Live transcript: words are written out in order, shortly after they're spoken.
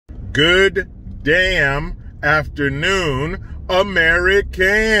Good damn afternoon,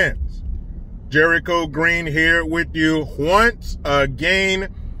 Americans. Jericho Green here with you once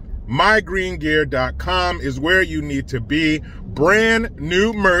again. MyGreenGear.com is where you need to be. Brand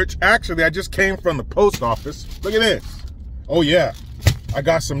new merch. Actually, I just came from the post office. Look at this. Oh yeah, I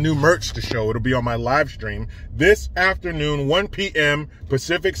got some new merch to show. It'll be on my live stream this afternoon, 1 p.m.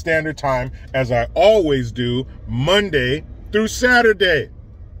 Pacific Standard Time, as I always do, Monday through Saturday.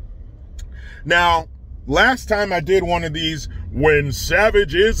 Now, last time I did one of these, When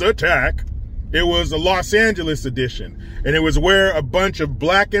Savages Attack, it was a Los Angeles edition, and it was where a bunch of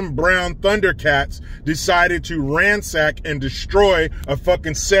black and brown Thundercats decided to ransack and destroy a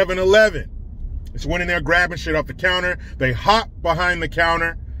fucking 7-Eleven. It's went in there grabbing shit off the counter. They hopped behind the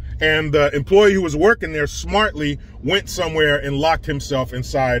counter, and the employee who was working there smartly went somewhere and locked himself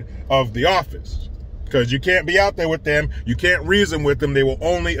inside of the office. Because you can't be out there with them. You can't reason with them. They will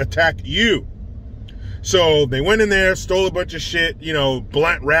only attack you. So they went in there, stole a bunch of shit, you know,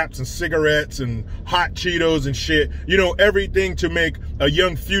 blunt wraps and cigarettes and hot Cheetos and shit. You know, everything to make a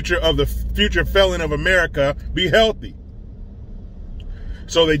young future of the future felon of America be healthy.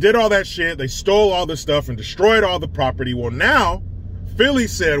 So they did all that shit. They stole all the stuff and destroyed all the property. Well, now Philly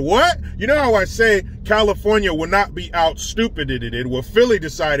said, what? You know how I say California will not be out stupid it did? Well, Philly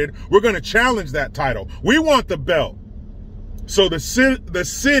decided we're going to challenge that title. We want the belt. So the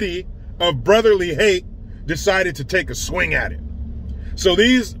city of brotherly hate decided to take a swing at it. So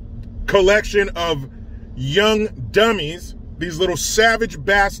these collection of young dummies, these little savage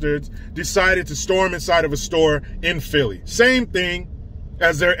bastards, decided to storm inside of a store in Philly. Same thing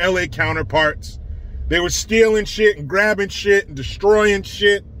as their LA counterparts. They were stealing shit and grabbing shit and destroying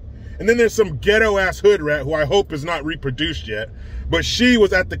shit. And then there's some ghetto ass hood rat who I hope is not reproduced yet. But she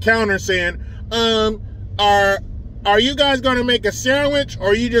was at the counter saying, are you guys going to make a sandwich, or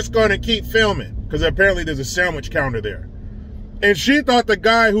are you just going to keep filming? Because apparently there's a sandwich counter there. And she thought the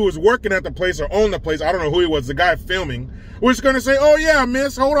guy who was working at the place or owned the place, I don't know who he was, the guy filming, was going to say, oh yeah,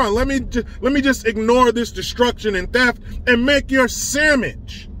 miss, hold on, let me just ignore this destruction and theft and make your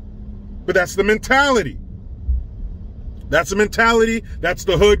sandwich. But that's the mentality. That's the mentality. That's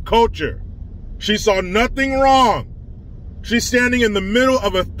the hood culture. She saw nothing wrong. She's standing in the middle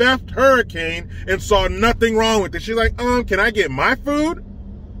of a theft hurricane and saw nothing wrong with it. She's like, can I get my food?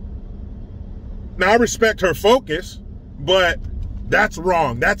 Now, I respect her focus, but that's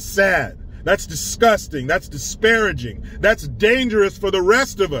wrong. That's sad. That's disgusting. That's disparaging. That's dangerous for the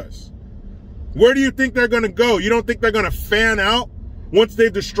rest of us. Where do you think they're going to go? You don't think they're going to fan out once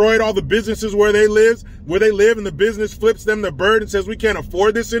they've destroyed all the businesses where they live, and the business flips them the bird and says, we can't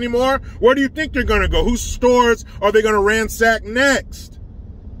afford this anymore? Where do you think they're going to go? Whose stores are they going to ransack next?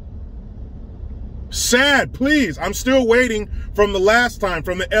 Sad, please. I'm still waiting from the last time,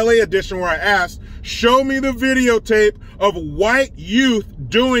 from the LA edition where I asked, show me the videotape of white youth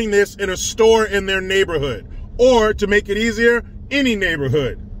doing this in a store in their neighborhood. Or, to make it easier, any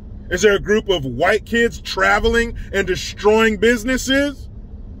neighborhood. Is there a group of white kids traveling and destroying businesses?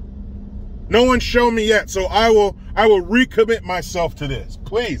 No one showed me yet, so I will recommit myself to this.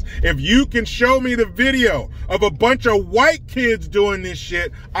 Please, if you can show me the video of a bunch of white kids doing this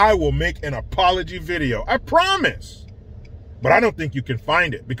shit, I will make an apology video. I promise. But I don't think you can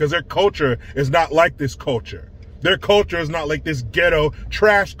find it because their culture is not like this culture. Their culture is not like this ghetto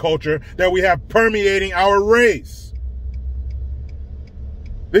trash culture that we have permeating our race.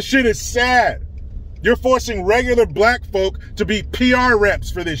 This shit is sad. You're forcing regular black folk to be PR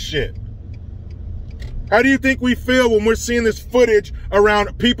reps for this shit. How do you think we feel when we're seeing this footage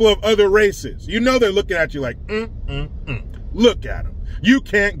around people of other races? You know they're looking at you like, Look at them. You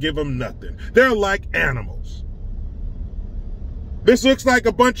can't give them nothing. They're like animals. This looks like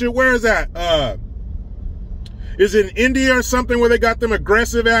a bunch of, where is that? Is it in India or something where they got them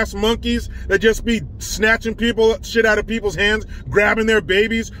aggressive ass monkeys that just be snatching shit out of people's hands, grabbing their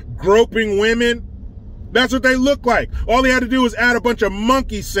babies, groping women? That's what they look like. All they had to do was add a bunch of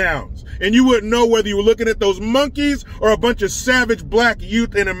monkey sounds, and you wouldn't know whether you were looking at those monkeys or a bunch of savage black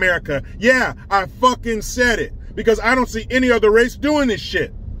youth in America. Yeah, I fucking said it, because I don't see any other race doing this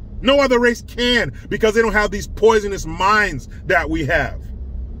shit. No other race can, because they don't have these poisonous minds that we have.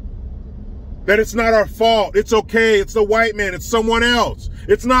 That it's not our fault. It's okay. It's the white man. It's someone else.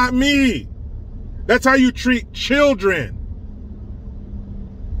 It's not me. That's how you treat children.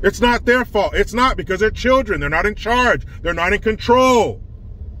 It's not their fault. It's not, because they're children. They're not in charge. They're not in control.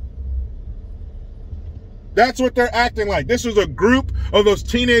 That's what they're acting like. This is a group of those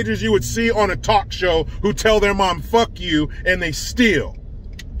teenagers you would see on a talk show who tell their mom, fuck you, and they steal.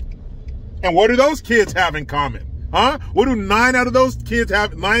 And what do those kids have in common? Huh? What do 9 out of those kids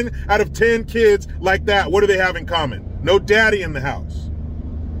have? 9 out of 10 kids like that, what do they have in common? No daddy in the house.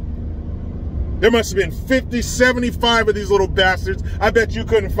 There must have been 50, 75 of these little bastards. I bet you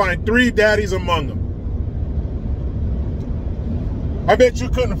couldn't find 3 daddies among them. I bet you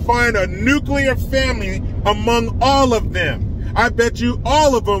couldn't find a nuclear family among all of them. I bet you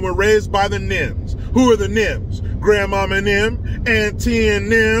all of them were raised by the Nims. Who are the Nims? Grandmama Nim, Auntie and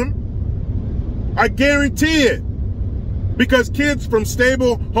Nim. I guarantee it. Because kids from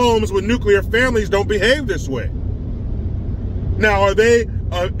stable homes with nuclear families don't behave this way. Now, are they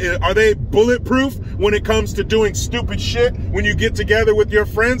bulletproof when it comes to doing stupid shit when you get together with your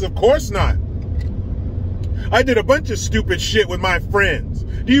friends? Of course not. I did a bunch of stupid shit with my friends.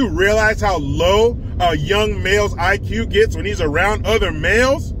 Do you realize how low a young male's IQ gets when he's around other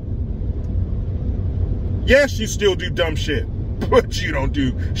males? Yes, you still do dumb shit, but you don't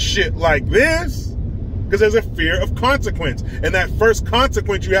do shit like this. Because there's a fear of consequence. And that first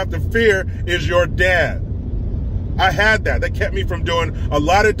consequence you have to fear is your dad. I had that. That kept me from doing a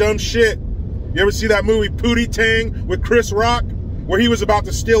lot of dumb shit. You ever see that movie Pootie Tang with Chris Rock? Where he was about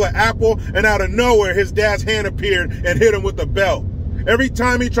to steal an apple and out of nowhere his dad's hand appeared and hit him with the belt. Every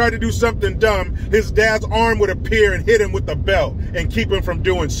time he tried to do something dumb, his dad's arm would appear and hit him with the belt and keep him from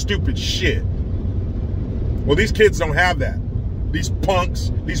doing stupid shit. Well, these kids don't have that. These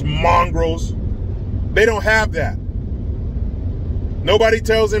punks, these mongrels, they don't have that. Nobody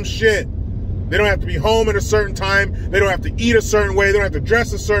tells them shit. They don't have to be home at a certain time. They don't have to eat a certain way. They don't have to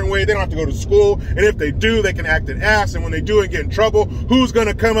dress a certain way. They don't have to go to school. And if they do, they can act an ass. And when they do and get in trouble, who's going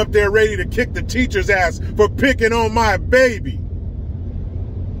to come up there ready to kick the teacher's ass for picking on my baby?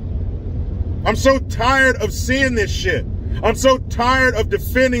 I'm so tired of seeing this shit. I'm so tired of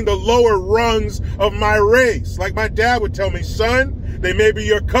defending the lower rungs of my race. Like my dad would tell me, son, they may be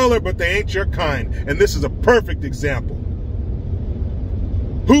your color, but they ain't your kind. And this is a perfect example.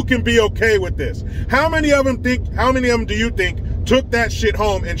 Who can be okay with this? How many of them do you think took that shit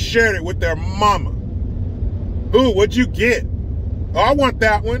home and shared it with their mama? Ooh, what'd you get? Oh, I want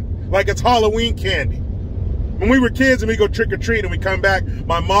that one. Like it's Halloween candy. When we were kids and we go trick or treat and we come back,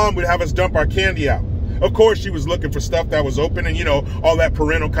 my mom would have us dump our candy out. Of course, she was looking for stuff that was open and, you know, all that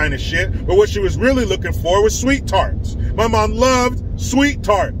parental kind of shit. But what she was really looking for was sweet tarts. My mom loved sweet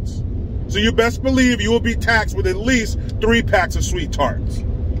tarts. So you best believe you will be taxed with at least 3 packs of sweet tarts.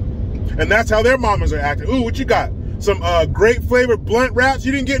 And that's how their mamas are acting. Ooh, what you got? Some grape flavored blunt wraps?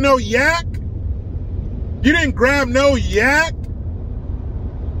 You didn't get no yak? You didn't grab no yak?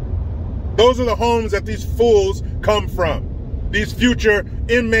 Those are the homes that these fools come from. These future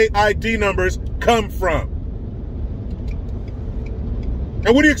inmate ID numbers come from.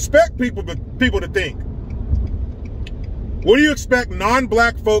 And what do you expect people to think? What do you expect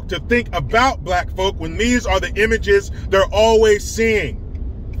non-black folk to think about black folk when these are the images they're always seeing?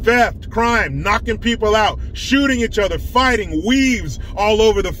 Theft, crime, knocking people out, shooting each other, fighting, weaves all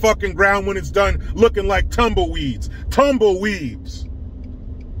over the fucking ground when it's done looking like tumbleweeds. Tumbleweeds.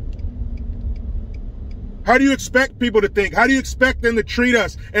 How do you expect people to think? How do you expect them to treat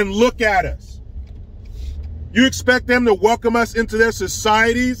us and look at us? You expect them to welcome us into their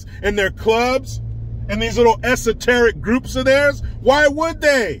societies and their clubs and these little esoteric groups of theirs? Why would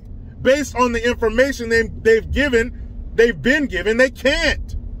they? Based on the information they've been given, they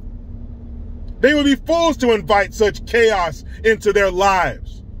can't. They would be fools to invite such chaos into their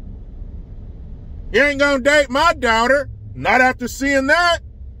lives. You ain't gonna date my daughter. Not after seeing that.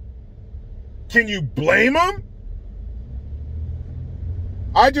 Can you blame them?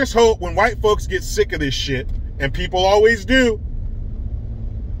 I just hope when white folks get sick of this shit, and people always do,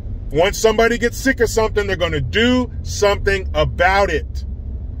 once somebody gets sick of something, they're gonna do something about it.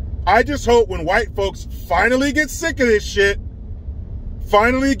 I just hope when white folks finally get sick of this shit,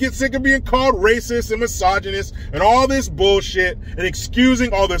 finally get sick of being called racist and misogynist and all this bullshit and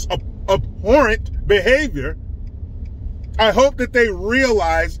excusing all this abhorrent behavior, I hope that they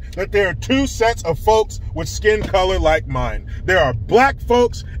realize that there are 2 sets of folks with skin color like mine. There are black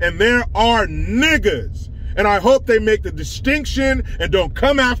folks and there are niggas. And I hope they make the distinction and don't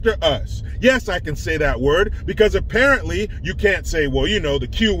come after us. Yes, I can say that word because apparently you can't say, well, you know, the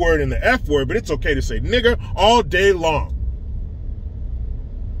Q word and the F word, but it's okay to say nigger all day long.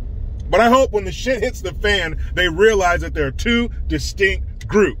 But I hope when the shit hits the fan, they realize that there are 2 distinct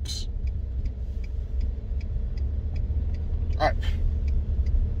groups. All right.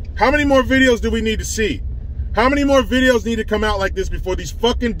 How many more videos do we need to see? How many more videos need to come out like this before these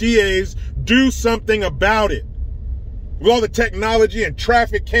fucking DAs do something about it? With all the technology and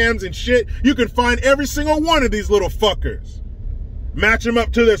traffic cams and shit, you can find every single one of these little fuckers. Match them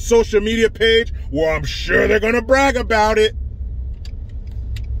up to their social media page, well, I'm sure they're going to brag about it.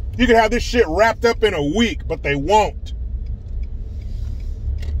 You could have this shit wrapped up in a week, but they won't.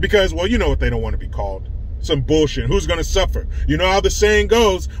 Because, well, you know what they don't want to be called. Some bullshit. Who's going to suffer? You know how the saying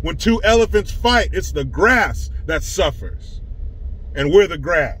goes, when two elephants fight, it's the grass that suffers. And we're the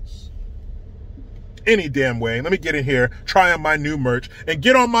grass. Any damn way. Let me get in here, try on my new merch, and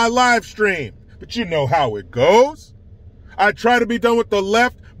get on my live stream. But you know how it goes. I try to be done with the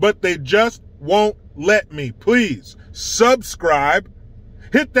left, but they just won't let me. Please subscribe.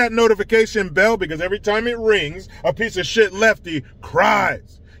 Hit that notification bell because every time it rings, a piece of shit lefty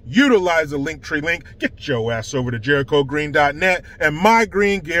cries. Utilize the Linktree link. Get your ass over to JerichoGreen.net and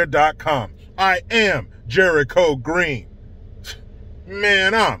mygreengear.com. I am Jericho Green.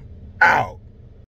 Man, I'm out.